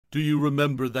Do you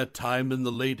remember that time in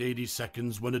the late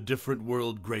 80s when a different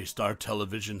world graced our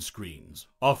television screens,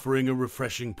 offering a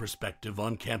refreshing perspective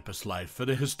on campus life at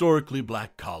a historically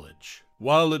black college?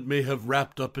 While it may have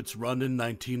wrapped up its run in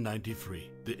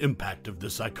 1993, the impact of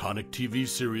this iconic TV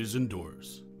series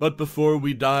endures. But before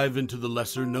we dive into the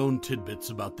lesser-known tidbits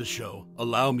about the show,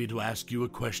 allow me to ask you a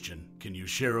question. Can you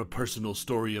share a personal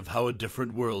story of how a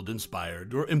different world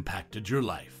inspired or impacted your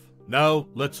life? Now,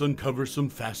 let's uncover some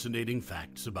fascinating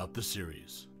facts about the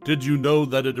series. Did you know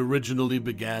that it originally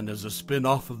began as a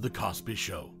spin-off of The Cosby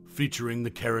Show, featuring the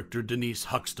character Denise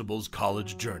Huxtable's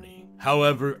college journey?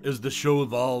 However, as the show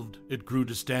evolved, it grew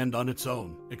to stand on its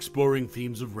own, exploring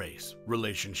themes of race,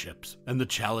 relationships, and the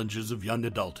challenges of young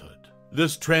adulthood.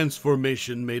 This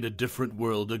transformation made A Different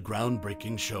World a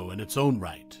groundbreaking show in its own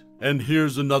right. And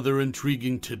here's another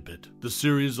intriguing tidbit. The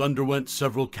series underwent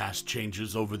several cast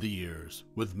changes over the years,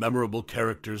 with memorable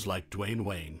characters like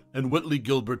Dwayne and Whitley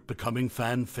Gilbert becoming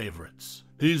fan favorites.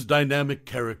 These dynamic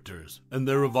characters and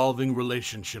their evolving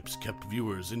relationships kept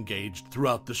viewers engaged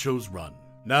throughout the show's run.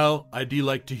 Now, I'd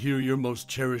like to hear your most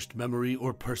cherished memory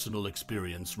or personal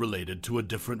experience related to A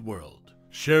Different World.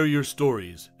 Share your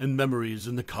stories and memories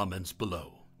in the comments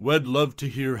below. We'd love to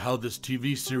hear how this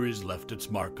TV series left its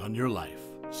mark on your life.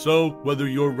 So, whether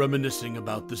you're reminiscing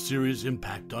about the series'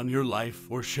 impact on your life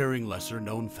or sharing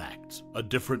lesser-known facts, A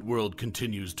Different World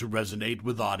continues to resonate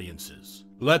with audiences.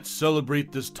 Let's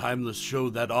celebrate this timeless show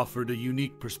that offered a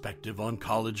unique perspective on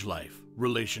college life,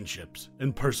 relationships,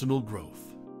 and personal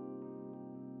growth.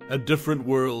 A Different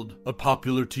World, a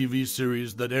popular TV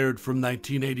series that aired from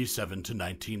 1987 to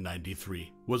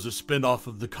 1993, was a spin-off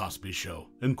of The Cosby Show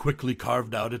and quickly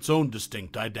carved out its own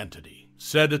distinct identity.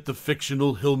 Set at the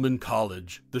fictional Hillman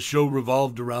College, the show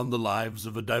revolved around the lives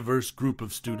of a diverse group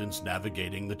of students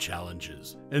navigating the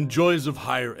challenges and joys of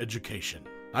higher education.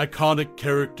 Iconic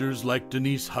characters like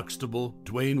Denise Huxtable,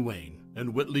 Dwayne,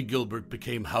 and Whitley Gilbert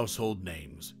became household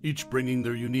names, each bringing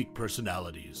their unique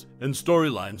personalities and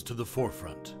storylines to the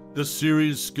forefront. The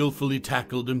series skillfully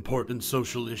tackled important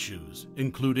social issues,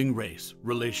 including race,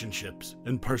 relationships,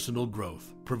 and personal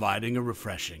growth, providing a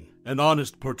refreshing and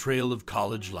honest portrayal of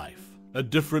college life. A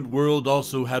Different World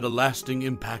also had a lasting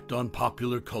impact on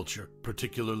popular culture,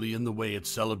 particularly in the way it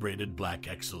celebrated Black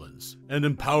excellence and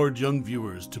empowered young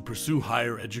viewers to pursue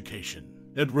higher education.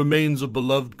 It remains a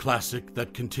beloved classic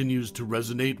that continues to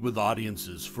resonate with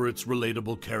audiences for its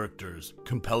relatable characters,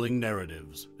 compelling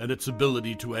narratives, and its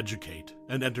ability to educate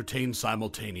and entertain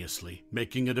simultaneously,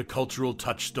 making it a cultural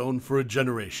touchstone for a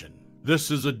generation. This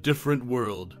is A Different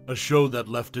World, a show that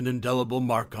left an indelible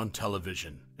mark on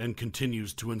television and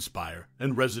continues to inspire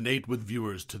and resonate with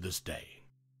viewers to this day.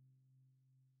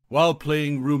 While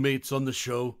playing roommates on the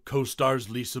show, co-stars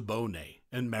Lisa Bonet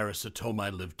and Marissa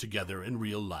Tomei lived together in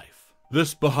real life.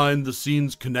 This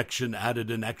behind-the-scenes connection added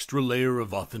an extra layer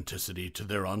of authenticity to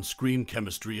their on-screen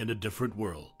chemistry in A Different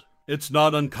World. It's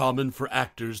not uncommon for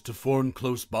actors to form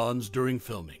close bonds during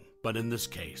filming, but in this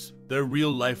case, their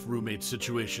real-life roommate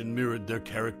situation mirrored their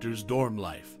characters' dorm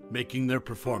life, making their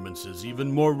performances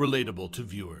even more relatable to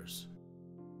viewers.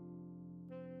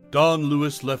 Dawnn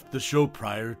Lewis left the show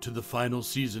prior to the final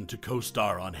season to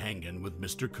co-star on Hangin' with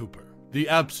Mr. Cooper. The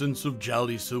absence of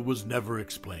Jaleesa was never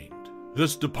explained.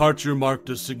 This departure marked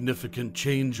a significant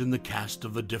change in the cast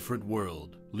of A Different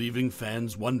World, leaving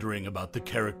fans wondering about the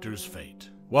character's fate.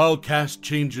 While cast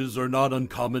changes are not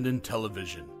uncommon in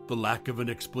television, the lack of an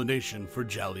explanation for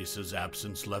Jaleesa's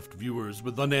absence left viewers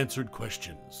with unanswered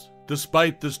questions.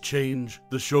 Despite this change,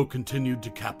 the show continued to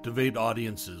captivate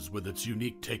audiences with its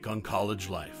unique take on college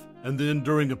life and the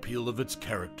enduring appeal of its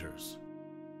characters.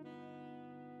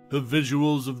 The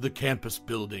visuals of the campus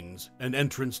buildings and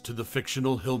entrance to the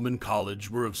fictional Hillman College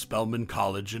were of Spelman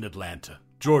College in Atlanta,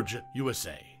 Georgia,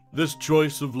 USA. This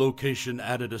choice of location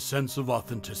added a sense of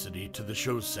authenticity to the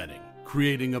show's setting,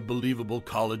 creating a believable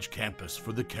college campus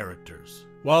for the characters.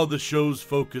 While the show's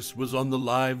focus was on the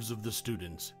lives of the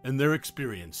students and their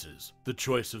experiences, the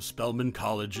choice of Spelman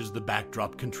College as the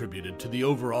backdrop contributed to the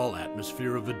overall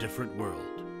atmosphere of A Different World.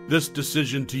 This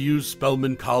decision to use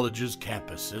Spelman College's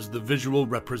campus as the visual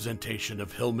representation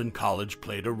of Hillman College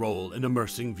played a role in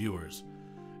immersing viewers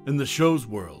in the show's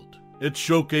world. It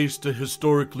showcased a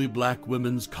historically Black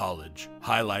women's college,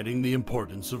 highlighting the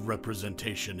importance of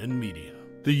representation in media.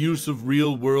 The use of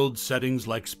real-world settings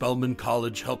like Spelman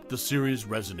College helped the series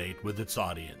resonate with its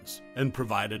audience and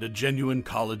provided a genuine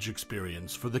college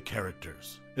experience for the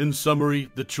characters. In summary,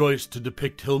 the choice to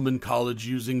depict Hillman College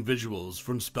using visuals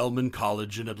from Spelman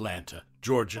College in Atlanta,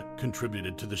 Georgia,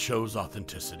 contributed to the show's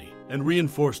authenticity and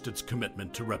reinforced its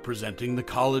commitment to representing the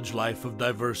college life of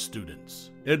diverse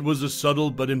students. It was a subtle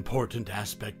but important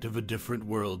aspect of A Different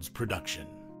World's production.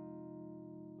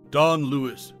 Dawnn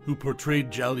Lewis, who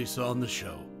portrayed Jaleesa on the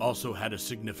show, also had a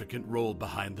significant role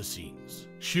behind the scenes.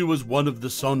 She was one of the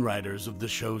songwriters of the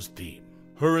show's theme.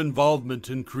 Her involvement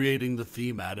in creating the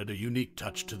theme added a unique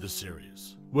touch to the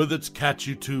series. With its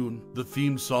catchy tune, the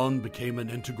theme song became an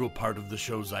integral part of the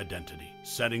show's identity,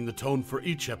 setting the tone for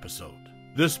each episode.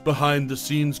 This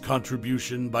behind-the-scenes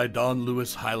contribution by Dawnn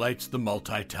Lewis highlights the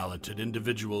multi-talented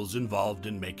individuals involved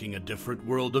in making A Different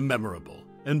World a memorable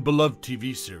and beloved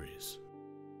TV series.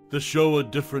 The show A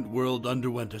Different World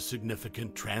underwent a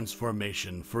significant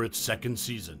transformation for its second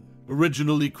season.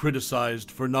 Originally criticized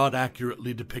for not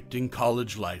accurately depicting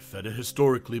college life at a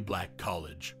historically black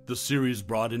college, the series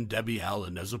brought in Debbie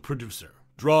Allen as a producer.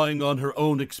 Drawing on her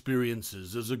own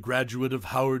experiences as a graduate of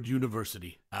Howard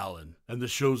University, Allen and the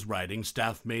show's writing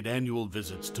staff made annual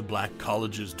visits to black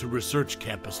colleges to research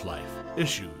campus life,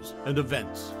 issues, and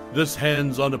events. This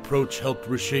hands-on approach helped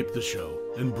reshape the show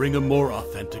and bring a more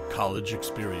authentic college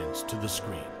experience to the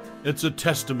screen. It's a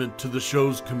testament to the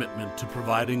show's commitment to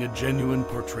providing a genuine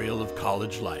portrayal of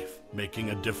college life,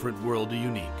 making A Different World a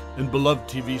unique and beloved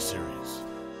TV series.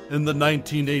 In the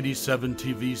 1987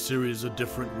 TV series A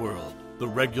Different World, the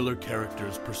regular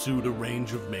characters pursued a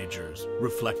range of majors,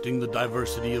 reflecting the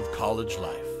diversity of college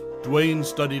life. Dwayne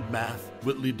studied math,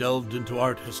 Whitley delved into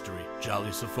art history,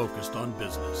 Jaleesa focused on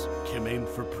business, Kim aimed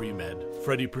for pre-med,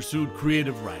 Freddie pursued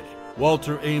creative writing,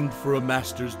 Walter aimed for a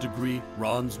master's degree,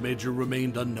 Ron's major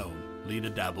remained unknown, Lena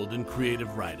dabbled in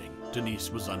creative writing, Denise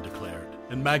was undeclared,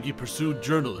 and Maggie pursued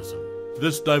journalism.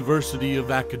 This diversity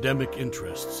of academic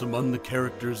interests among the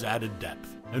characters added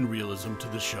depth and realism to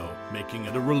the show, making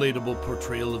it a relatable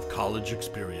portrayal of college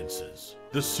experiences.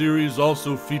 The series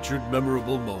also featured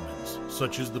memorable moments,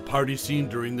 such as the party scene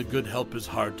during the Good Help Is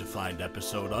Hard to Find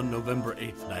episode on November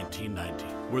 8, 1990,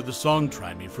 where the song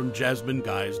Try Me from Jasmine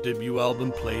Guy's debut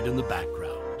album played in the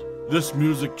background. This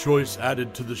music choice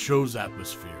added to the show's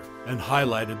atmosphere and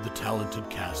highlighted the talented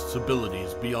cast's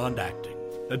abilities beyond acting.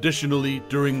 Additionally,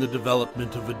 during the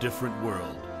development of A Different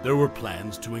World, there were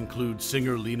plans to include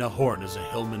singer Lena Horne as a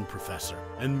Hillman professor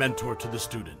and mentor to the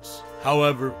students.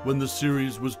 However, when the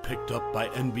series was picked up by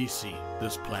NBC,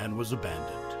 this plan was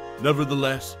abandoned.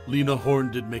 Nevertheless, Lena Horne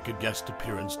did make a guest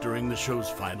appearance during the show's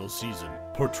final season,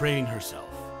 portraying herself.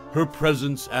 Her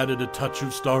presence added a touch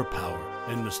of star power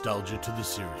and nostalgia to the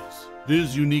series.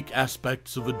 These unique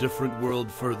aspects of A Different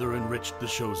World further enriched the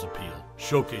show's appeal,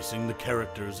 showcasing the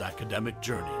characters' academic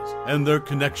journeys and their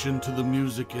connection to the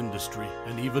music industry,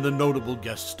 and even a notable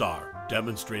guest star,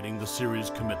 demonstrating the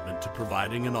series' commitment to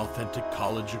providing an authentic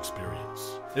college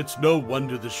experience. It's no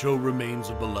wonder the show remains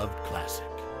a beloved classic.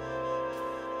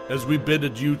 As we bid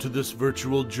adieu to this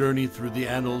virtual journey through the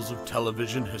annals of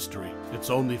television history, it's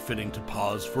only fitting to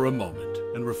pause for a moment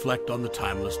and reflect on the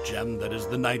timeless gem that is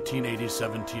the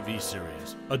 1987 TV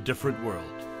series, A Different World.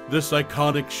 This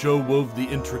iconic show wove the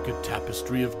intricate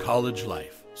tapestry of college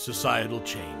life, societal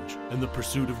change, and the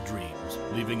pursuit of dreams,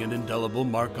 leaving an indelible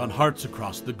mark on hearts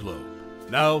across the globe.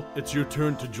 Now, it's your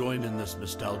turn to join in this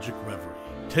nostalgic reverie.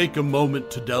 Take a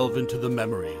moment to delve into the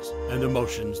memories and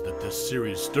emotions that this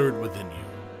series stirred within you.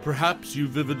 Perhaps you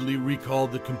vividly recall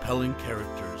the compelling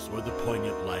characters or the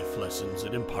poignant life lessons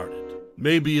it imparted.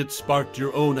 Maybe it sparked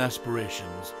your own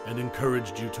aspirations and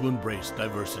encouraged you to embrace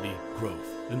diversity,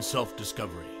 growth, and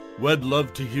self-discovery. We'd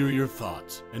love to hear your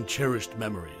thoughts and cherished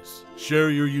memories. Share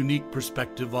your unique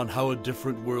perspective on how A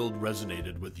Different World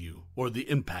resonated with you, or the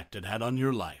impact it had on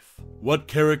your life. What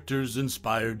characters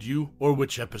inspired you, or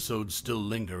which episodes still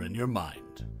linger in your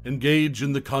mind? Engage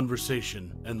in the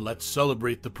conversation, and let's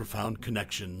celebrate the profound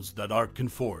connections that art can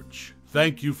forge.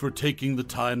 Thank you for taking the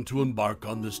time to embark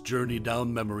on this journey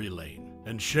down memory lane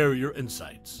and share your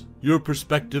insights. Your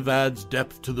perspective adds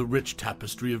depth to the rich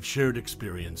tapestry of shared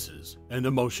experiences and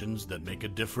emotions that make A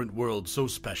Different World so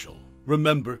special.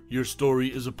 Remember, your story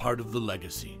is a part of the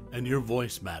legacy, and your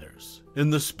voice matters.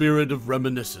 In the spirit of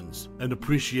reminiscence and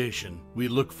appreciation, we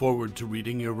look forward to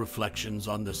reading your reflections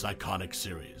on this iconic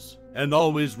series. And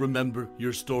always remember,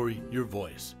 your story, your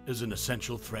voice, is an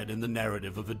essential thread in the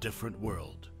narrative of A Different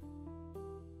World.